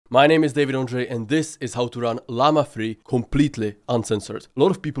My name is David Ondrej and this is how to run Llama free completely uncensored. A lot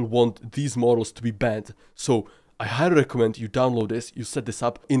of people want these models to be banned, so I highly recommend you download this, you set this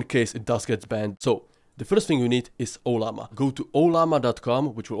up in case it does get banned. So the first thing you need is Llama. Go to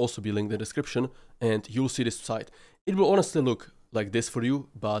ollama.com, which will also be linked in the description, and you'll see this site. It will honestly look like this for you,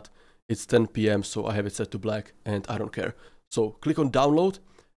 but it's 10 PM, so I have it set to black and I don't care. So click on download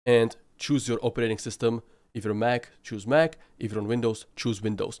and choose your operating system. If you're Mac, choose Mac. If you're on Windows, choose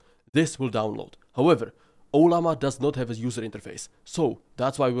Windows. This will download. However, Llama does not have a user interface. So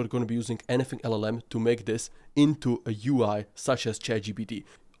that's why we're going to be using anything LLM to make this into a UI such as ChatGPT.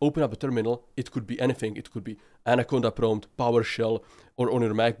 Open up a terminal. It could be anything. It could be Anaconda prompt, PowerShell, or on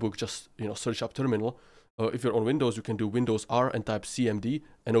your MacBook, just search up terminal. If you're on Windows, you can do Windows R and type CMD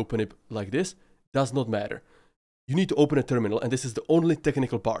and open it like this. Does not matter. You need to open a terminal, and this is the only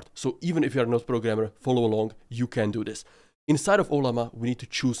technical part. So even if you are not a programmer, follow along, you can do this. Inside of Llama, we need to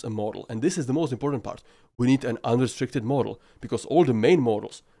choose a model, and this is the most important part. We need an unrestricted model, because all the main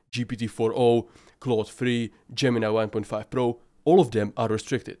models, GPT-4o, Claude 3, Gemini 1.5 Pro, all of them are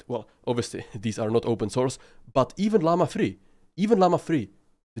restricted. Well, obviously, these are not open source, but even Llama 3,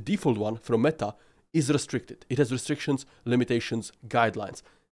 the default one from Meta, is restricted. It has restrictions, limitations, guidelines,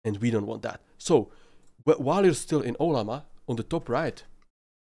 and we don't want that. So while you're still in Llama, on the top right,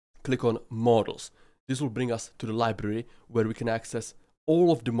 click on models. This will bring us to the library where we can access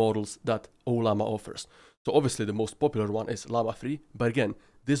all of the models that Llama offers. So obviously the most popular one is Llama 3, but again,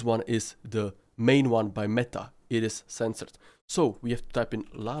 this one is the main one by Meta. It is censored. So we have to type in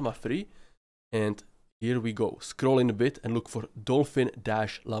Llama 3, and here we go. Scroll in a bit and look for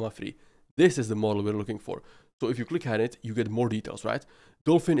Dolphin-Llama 3. This is the model we're looking for. So if you click on it, you get more details, right?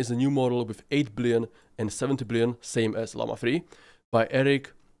 Dolphin is a new model with 8 billion and 70 billion, same as Llama 3, by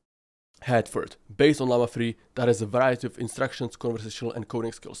Eric Hadford. Based on Llama 3, that has a variety of instructions, conversational and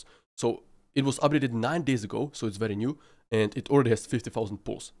coding skills. So it was updated 9 days ago, so it's very new, and it already has 50,000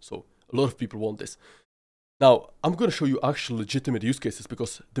 pulls. So a lot of people want this. Now, I'm going to show you actual legitimate use cases,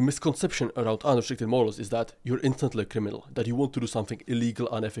 because the misconception around unrestricted models is that you're instantly a criminal, that you want to do something illegal,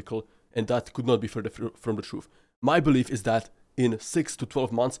 unethical, and that could not be further from the truth. My belief is that in 6 to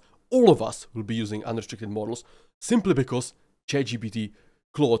 12 months, all of us will be using unrestricted models, simply because ChatGPT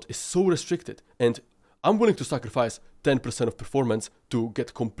Claude is so restricted, and I'm willing to sacrifice 10% of performance to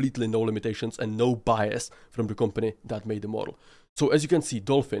get completely no limitations and no bias from the company that made the model. So as you can see,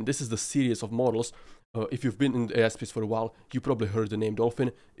 Dolphin, this is the series of models. If you've been in the AI space for a while, you probably heard the name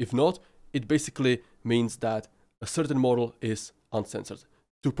Dolphin. If not, it basically means that a certain model is uncensored,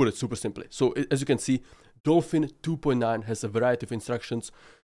 to put it super simply. So as you can see, Dolphin 2.9 has a variety of instructions.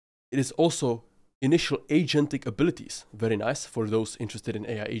 It is also initial agentic abilities, very nice for those interested in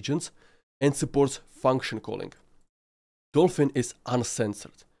AI agents, and supports function calling. Dolphin is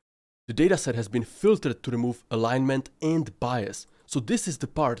uncensored. The dataset has been filtered to remove alignment and bias. So this is the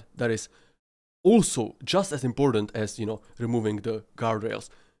part that is also just as important as, removing the guardrails.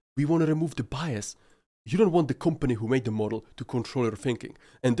 We want to remove the bias. You don't want the company who made the model to control your thinking.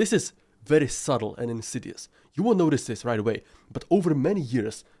 And this is very subtle and insidious. You won't notice this right away, but over many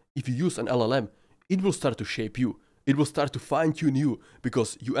years, if you use an LLM, it will start to shape you. It will start to fine-tune you,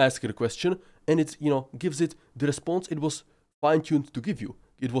 because you ask it a question and it, gives it the response it was fine-tuned to give you.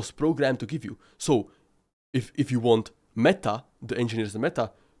 It was programmed to give you. So if you want Meta, the engineers at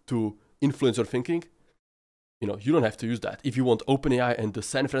Meta, to influence your thinking, you don't have to use that. If you want OpenAI and the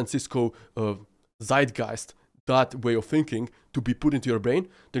San Francisco zeitgeist, that way of thinking, to be put into your brain,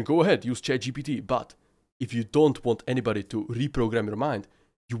 then go ahead, use ChatGPT. But if you don't want anybody to reprogram your mind,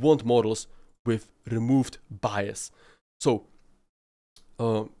 you want models with removed bias. So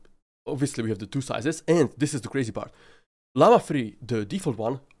obviously we have the two sizes, and this is the crazy part. Llama 3, the default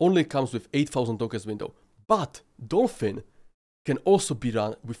one, only comes with 8,000 tokens window, but Dolphin can also be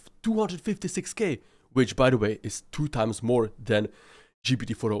run with 256K, which by the way is 2 times more than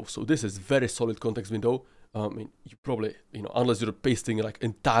GPT-4o. So this is very solid context window. You probably, unless you're pasting like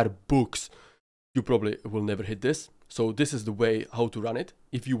entire books, you probably will never hit this. So this is the way how to run it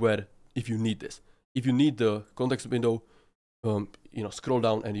if you need this. If you need the context window, scroll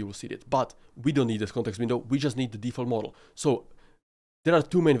down and you will see it. But we don't need this context window. We just need the default model. So there are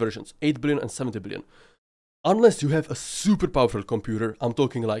two main versions, 8 billion and 70 billion. Unless you have a super powerful computer, I'm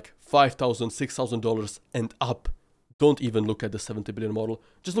talking like $5,000, $6,000 and up, don't even look at the 70 billion model.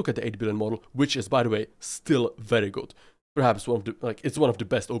 Just look at the 8 billion model, which is, by the way, still very good. Perhaps it's one of the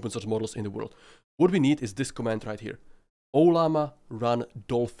best open source models in the world. What we need is this command right here. Llama run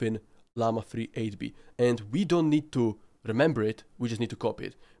Dolphin Llama 3 8B. And we don't need to remember it, we just need to copy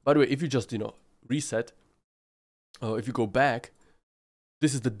it. By the way, if you just, reset, if you go back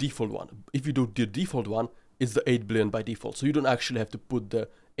This is the default one. If you do the default one, it's the 8 billion by default. So you don't actually have to put the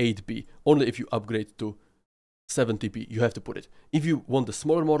 8B. Only if you upgrade to 70B, you have to put it. If you want the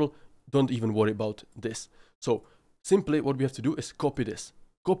smaller model, don't even worry about this. So simply what we have to do is copy this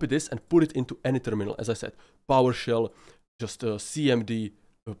and put it into any terminal. As I said, PowerShell, just CMD,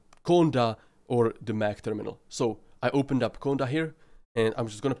 Conda, or the Mac terminal. So I opened up Conda here, and I'm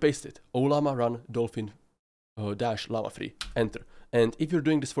just gonna paste it. Llama run Dolphin dash Llama 3, enter. And if you're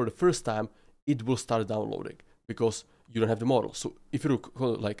doing this for the first time, it will start downloading because you don't have the model. So if you're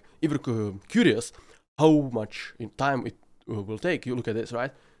curious how much in time it will take, you look at this,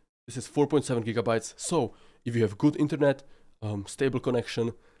 right? This is 4.7 gigabytes. So if you have good internet, stable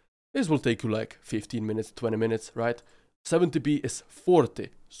connection, this will take you like 15 minutes, 20 minutes, right? 70B is 40,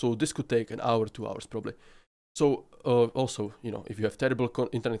 so this could take an hour, 2 hours probably. So also, you know, if you have terrible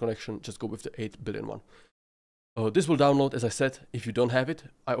internet connection, just go with the 8 billion one. This will download, as I said. If you don't have it,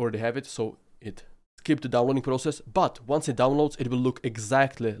 I already have it, so it skipped the downloading process. But once it downloads, it will look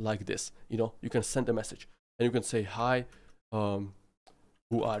exactly like this. You know, you can send a message and you can say, hi,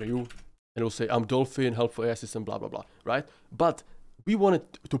 who are you? And it will say, I'm Dolphin, helpful AI system, blah, blah, blah, right? But we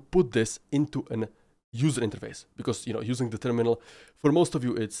wanted to put this into an user interface because, you know, using the terminal, for most of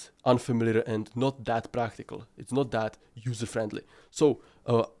you, it's unfamiliar and not that practical. It's not that user-friendly. So,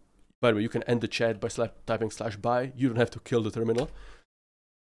 by the way, you can end the chat by typing /by. You don't have to kill the terminal.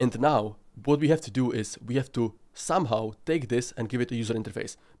 And now, what we have to do is we have to somehow take this and give it a user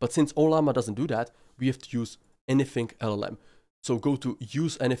interface. But since Llama doesn't do that, we have to use anything LLM. So go to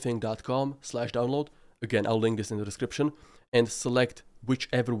useanything.com/download. Again, I'll link this in the description, and select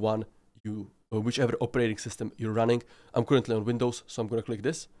whichever one whichever operating system you're running. I'm currently on Windows, so I'm gonna click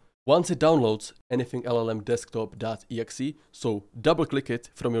this. Once it downloads anything LLM desktop.exe, so double click it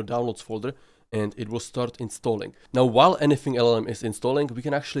from your downloads folder and it will start installing. Now, while anything LLM is installing, we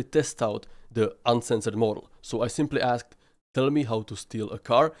can actually test out the uncensored model. So I simply asked, tell me how to steal a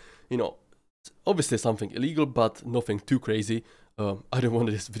car. You know, obviously something illegal, but nothing too crazy. I don't want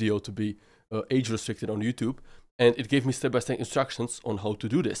this video to be age restricted on YouTube. And it gave me step-by-step instructions on how to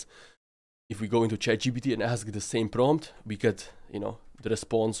do this. If we go into ChatGPT and ask the same prompt, we get, you know, the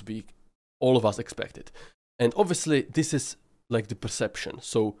response all of us expected. And obviously this is like the perception.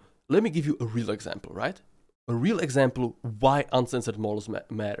 So let me give you a real example, right? A real example why uncensored models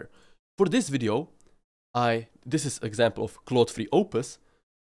matter. For this video, this is example of Claude 3 Opus.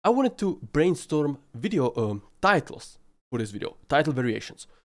 I wanted to brainstorm video titles for this video, title variations.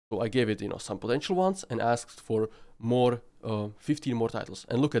 So I gave it, you know, some potential ones and asked for more, 15 more titles.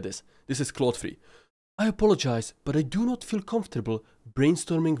 And look at this. This is Claude 3. I apologize, but I do not feel comfortable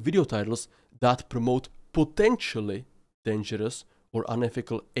brainstorming video titles that promote potentially dangerous or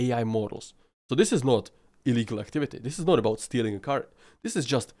unethical AI models. So this is not illegal activity. This is not about stealing a car. This is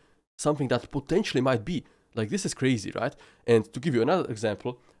just something that potentially might be. Like, this is crazy, right? And to give you another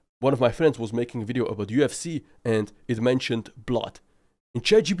example, one of my friends was making a video about UFC and it mentioned blood. And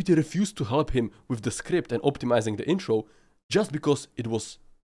ChatGPT refused to help him with the script and optimizing the intro just because it was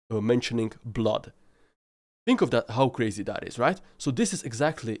mentioning blood. Think of that, how crazy that is, right? So this is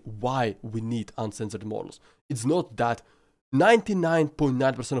exactly why we need uncensored models. It's not that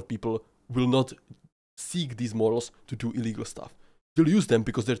 99.9% of people will not seek these models to do illegal stuff. They'll use them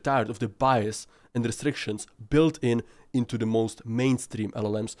because they're tired of the bias and restrictions built into the most mainstream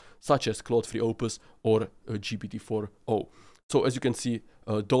LLMs, such as Claude 3 Opus or GPT-4o. So as you can see,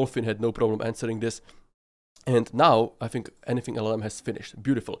 Dolphin had no problem answering this. And now I think anything LLM has finished.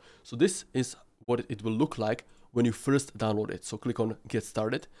 Beautiful. So this is what it will look like when you first download it. So click on Get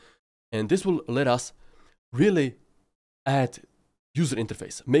Started. And this will let us really add user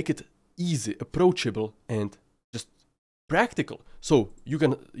interface, make it easy, approachable, and just practical. So you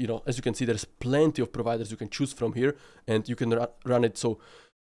can, you know, as you can see, there's plenty of providers you can choose from here, and you can run it. So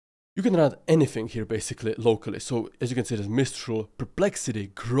you can run anything here basically locally. So as you can see, there's Mistral, Perplexity,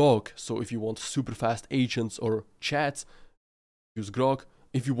 Grok. So if you want super fast agents or chats, use Grok.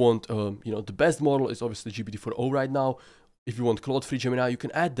 If you want, you know, the best model is obviously GPT-4o right now. If you want Claude 3 Gemini, you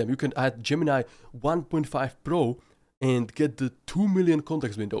can add them. You can add Gemini 1.5 Pro and get the 2 million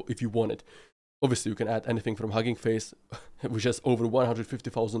context window if you want it. Obviously, you can add anything from Hugging Face, which has over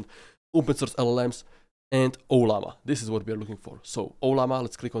 150,000 open source LLMs, and Llama. This is what we are looking for. So Llama,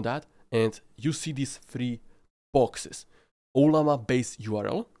 let's click on that, and you see these three boxes: Llama base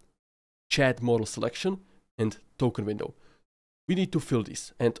URL, chat model selection, and token window. We need to fill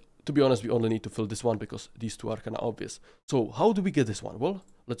these, and to be honest, we only need to fill this one because these two are kind of obvious. So how do we get this one? Well,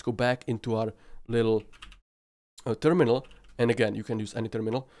 let's go back into our little terminal, and again, you can use any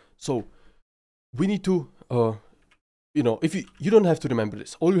terminal. So we need to you know, if you don't have to remember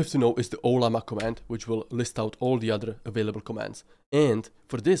this. All you have to know is the Llama command, which will list out all the other available commands. And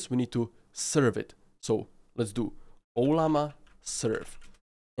for this, we need to serve it. So let's do Llama serve.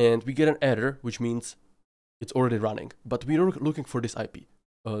 And we get an error, which means it's already running. But we're looking for this IP,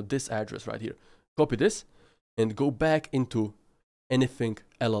 this address right here. Copy this and go back into anything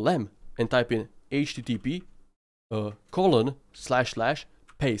LLM and type in http ://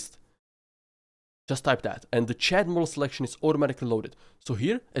 Just type that, and the chat model selection is automatically loaded. So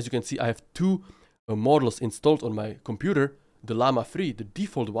here, as you can see, I have two models installed on my computer, the Llama 3, the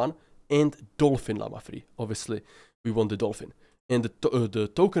default one, and Dolphin Llama 3. Obviously, we want the Dolphin. And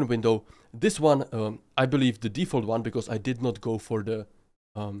the token window, this one, I believe the default one, because I did not go for the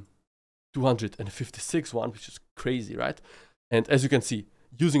 256 one, which is crazy, right? And as you can see,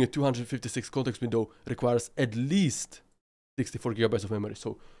 using a 256 context window requires at least 64 gigabytes of memory.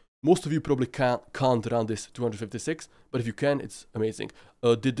 So most of you probably can't run this 256, but if you can, it's amazing.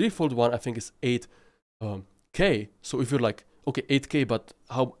 The default one, I think, is 8K. So if you're like, okay, 8K, but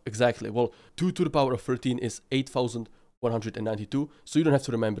how exactly? Well, 2 to the power of 13 is 8,192. So you don't have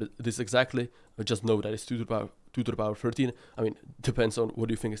to remember this exactly. Just know that it's 2 to the power of 13. I mean, depends on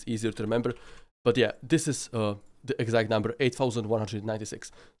what you think is easier to remember. But yeah, this is the exact number,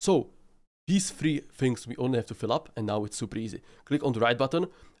 8,196. So these three things we only have to fill up, and now it's super easy. Click on the right button.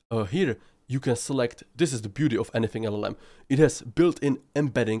 Here you can select, this is the beauty of anything LLM. It has built-in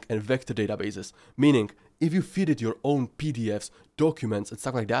embedding and vector databases, meaning if you feed it your own PDFs, documents, and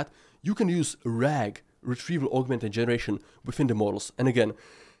stuff like that, you can use RAG, retrieval augmented generation, within the models. And again,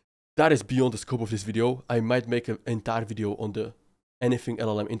 that is beyond the scope of this video. I might make an entire video on the anything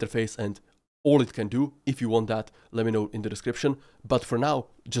LLM interface and all it can do. If you want that, let me know in the description. But for now,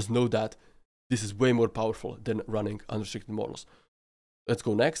 just know that this is way more powerful than running unrestricted models. Let's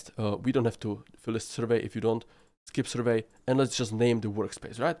go next. We don't have to fill this survey. If you don't, skip survey, and let's just name the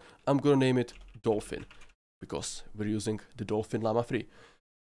workspace, right? I'm gonna name it Dolphin because we're using the Dolphin Llama 3.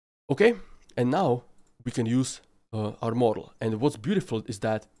 Okay, and now we can use our model. And what's beautiful is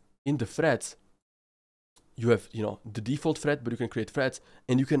that in the threads, you have, you know, the default thread, but you can create threads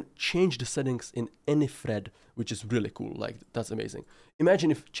and you can change the settings in any thread, which is really cool. Like, that's amazing.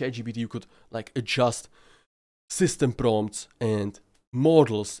 Imagine if ChatGPT, you could like adjust system prompts and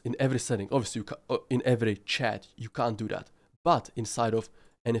models in every setting. Obviously, in every chat, you can't do that. But inside of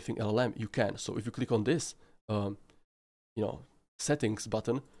anything LLM, you can. So if you click on this, you know, settings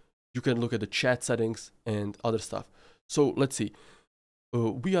button, you can look at the chat settings and other stuff. So let's see.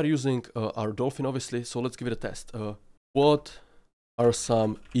 We are using our Dolphin, obviously, so let's give it a test. What are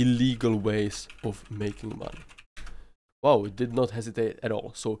some illegal ways of making money? Wow, it did not hesitate at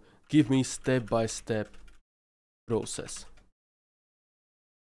all. So give me step-by-step process.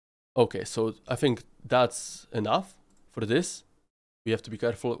 Okay, so I think that's enough for this. We have to be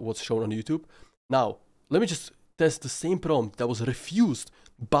careful what's shown on YouTube. Now, let me just test the same prompt that was refused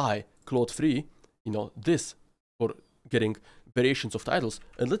by Claude 3, you know, this, for getting variations of titles,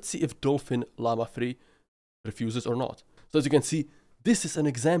 and let's see if Dolphin Llama 3 refuses or not. So as you can see, this is an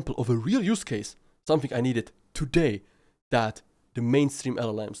example of a real use case, something I needed today that the mainstream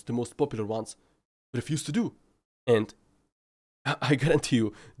LLMs, the most popular ones, refuse to do. And I guarantee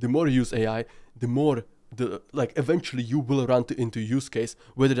you, the more you use AI, the more eventually you will run into use case,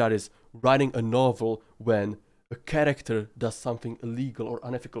 whether that is writing a novel when a character does something illegal or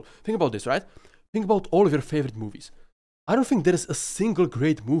unethical. Think about this, right? Think about all of your favorite movies. I don't think there is a single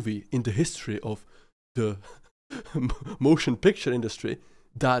great movie in the history of the motion picture industry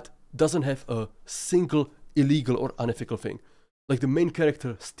that doesn't have a single illegal or unethical thing. Like the main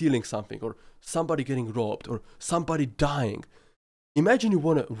character stealing something, or somebody getting robbed, or somebody dying. Imagine you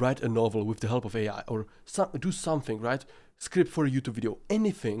want to write a novel with the help of AI, or do something, right? Script for a YouTube video,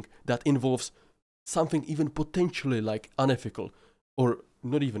 anything that involves something even potentially like unethical or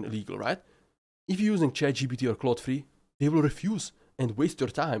not even illegal, right? If you're using ChatGPT or Claude 3, they will refuse and waste your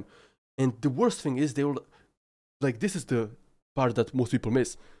time. And the worst thing is they will, like, this is the part that most people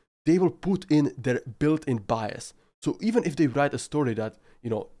miss. They will put in their built-in bias. So even if they write a story that,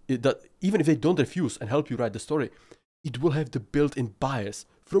 you know, even if they don't refuse and help you write the story, it will have the built-in bias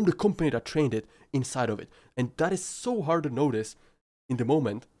from the company that trained it inside of it. And that is so hard to notice in the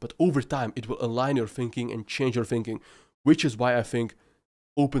moment, but over time it will align your thinking and change your thinking, which is why I think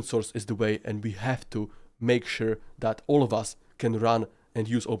open source is the way, and we have to make sure that all of us can run and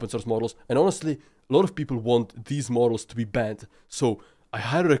use open source models. And honestly, a lot of people want these models to be banned. So I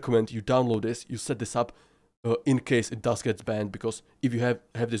highly recommend you download this, you set this up in case it does get banned, because if you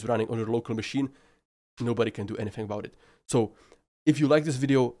have this running on your local machine, nobody can do anything about it. So if you like this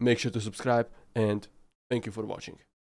video, make sure to subscribe, and thank you for watching.